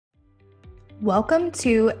Welcome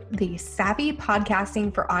to the Savvy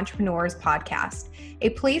Podcasting for Entrepreneurs podcast,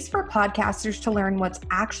 a place for podcasters to learn what's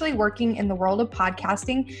actually working in the world of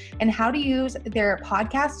podcasting and how to use their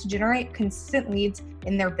podcast to generate consistent leads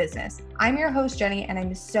in their business. I'm your host, Jenny, and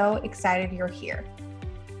I'm so excited you're here.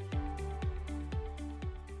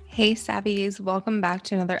 Hey Savvies, welcome back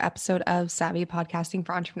to another episode of Savvy Podcasting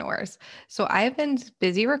for Entrepreneurs. So I've been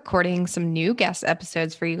busy recording some new guest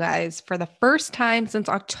episodes for you guys for the first time since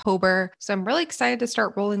October. So I'm really excited to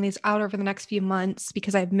start rolling these out over the next few months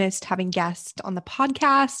because I've missed having guests on the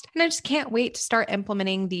podcast. And I just can't wait to start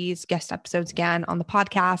implementing these guest episodes again on the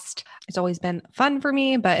podcast. It's always been fun for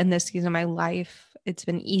me, but in this season of my life, it's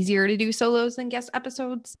been easier to do solos than guest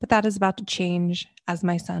episodes, but that is about to change as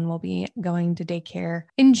my son will be going to daycare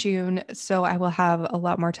in June. So I will have a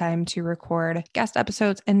lot more time to record guest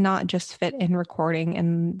episodes and not just fit in recording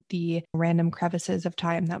in the random crevices of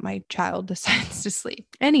time that my child decides to sleep.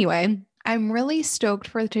 Anyway, I'm really stoked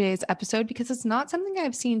for today's episode because it's not something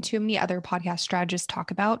I've seen too many other podcast strategists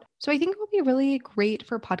talk about. So I think it will be really great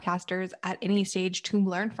for podcasters at any stage to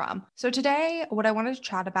learn from. So today, what I wanted to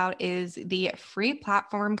chat about is the free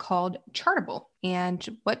platform called Chartable.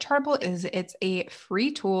 And what Chartable is, it's a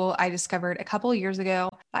free tool I discovered a couple of years ago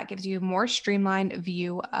that gives you a more streamlined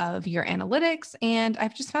view of your analytics. And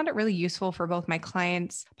I've just found it really useful for both my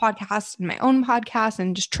clients' podcasts and my own podcast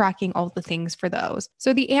and just tracking all the things for those.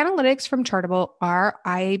 So the analytics from Chartable are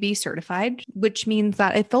IAB certified, which means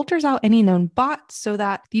that it filters out any known bots so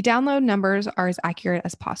that the download numbers are as accurate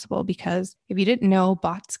as possible. Because if you didn't know,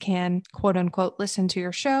 bots can quote unquote listen to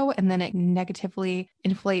your show and then it negatively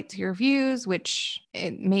inflates your views, which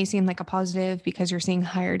it may seem like a positive because you're seeing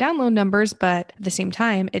higher download numbers, but at the same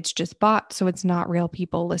time, it's just bots. So it's not real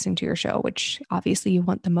people listening to your show, which obviously you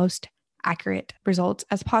want the most accurate results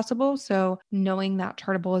as possible. So knowing that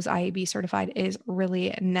Chartable is IAB certified is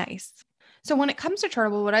really nice. So when it comes to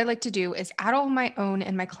Chartable, what I like to do is add all of my own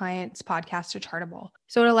and my clients' podcasts to Chartable.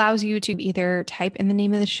 So it allows you to either type in the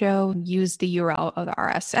name of the show, use the URL of the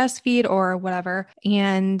RSS feed or whatever,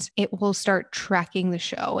 and it will start tracking the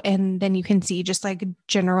show. And then you can see just like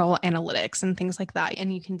general analytics and things like that.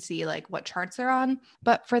 And you can see like what charts they're on.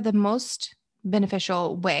 But for the most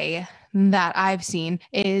beneficial way that I've seen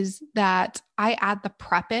is that I add the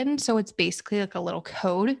prep in. So it's basically like a little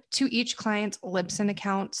code to each client's Libsyn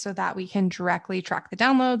account so that we can directly track the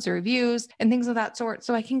downloads or reviews and things of that sort.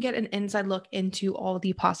 So I can get an inside look into all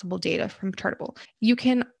the possible data from Chartable. You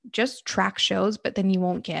can just track shows, but then you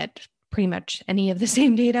won't get pretty much any of the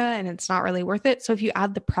same data and it's not really worth it. So if you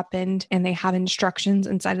add the prep in and they have instructions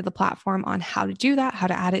inside of the platform on how to do that, how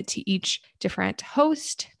to add it to each different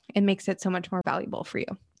host, it makes it so much more valuable for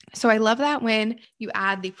you. So I love that when you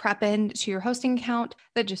add the prep end to your hosting account,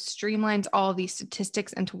 that just streamlines all of these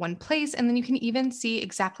statistics into one place. And then you can even see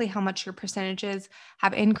exactly how much your percentages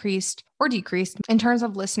have increased or decreased in terms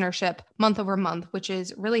of listenership month over month, which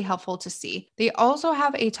is really helpful to see. They also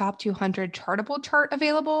have a top 200 Chartable chart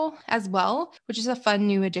available as well, which is a fun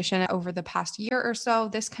new addition over the past year or so.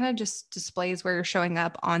 This kind of just displays where you're showing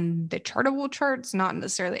up on the Chartable charts, not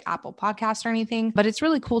necessarily Apple Podcasts or anything, but it's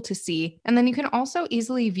really cool to see. And then you can also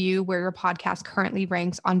easily view where your podcast currently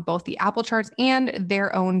ranks on both the Apple charts and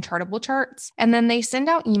their own Chartable charts. And then they send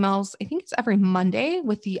out emails, I think it's every Monday,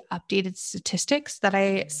 with the updated statistics that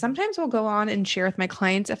I sometimes will go on and share with my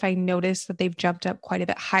clients if I notice that they've jumped up quite a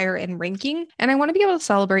bit higher in ranking. And I want to be able to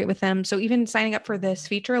celebrate with them. So even signing up for this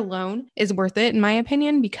feature alone is worth it, in my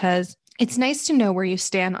opinion, because it's nice to know where you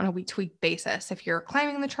stand on a week-to-week basis. If you're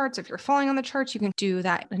climbing the charts, if you're falling on the charts, you can do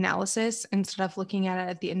that analysis instead of looking at it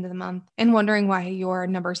at the end of the month and wondering why your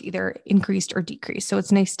numbers either increased or decreased. So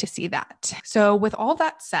it's nice to see that. So with all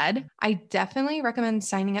that said, I definitely recommend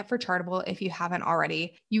signing up for Chartable if you haven't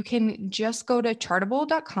already. You can just go to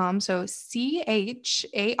chartable.com. So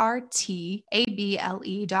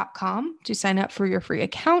CHARTABLE.com to sign up for your free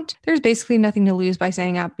account. There's basically nothing to lose by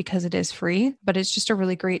signing up because it is free, but it's just a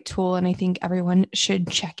really great tool. And I think everyone should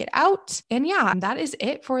check it out. And yeah, that is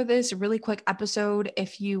it for this really quick episode.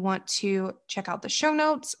 If you want to check out the show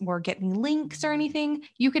notes or get any links or anything,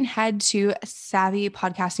 you can head to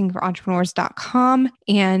savvypodcastingforentrepreneurs.com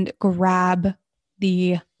and grab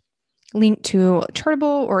the link to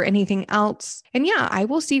Chartable or anything else. And yeah, I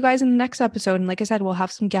will see you guys in the next episode. And like I said, we'll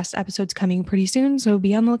have some guest episodes coming pretty soon. So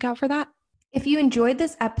be on the lookout for that. If you enjoyed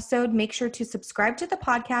this episode, make sure to subscribe to the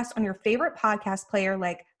podcast on your favorite podcast player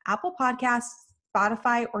like Apple Podcasts,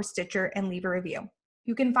 Spotify, or Stitcher, and leave a review.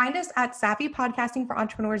 You can find us at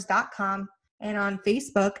savvypodcastingforentrepreneurs.com and on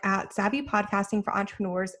Facebook at Savvy Podcasting for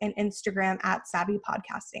Entrepreneurs and Instagram at Savvy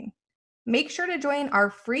Podcasting. Make sure to join our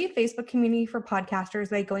free Facebook community for podcasters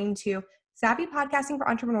by going to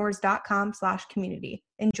savvypodcastingforentrepreneurs.com/community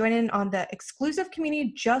and join in on the exclusive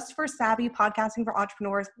community just for Savvy Podcasting for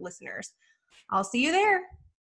Entrepreneurs listeners. I'll see you there.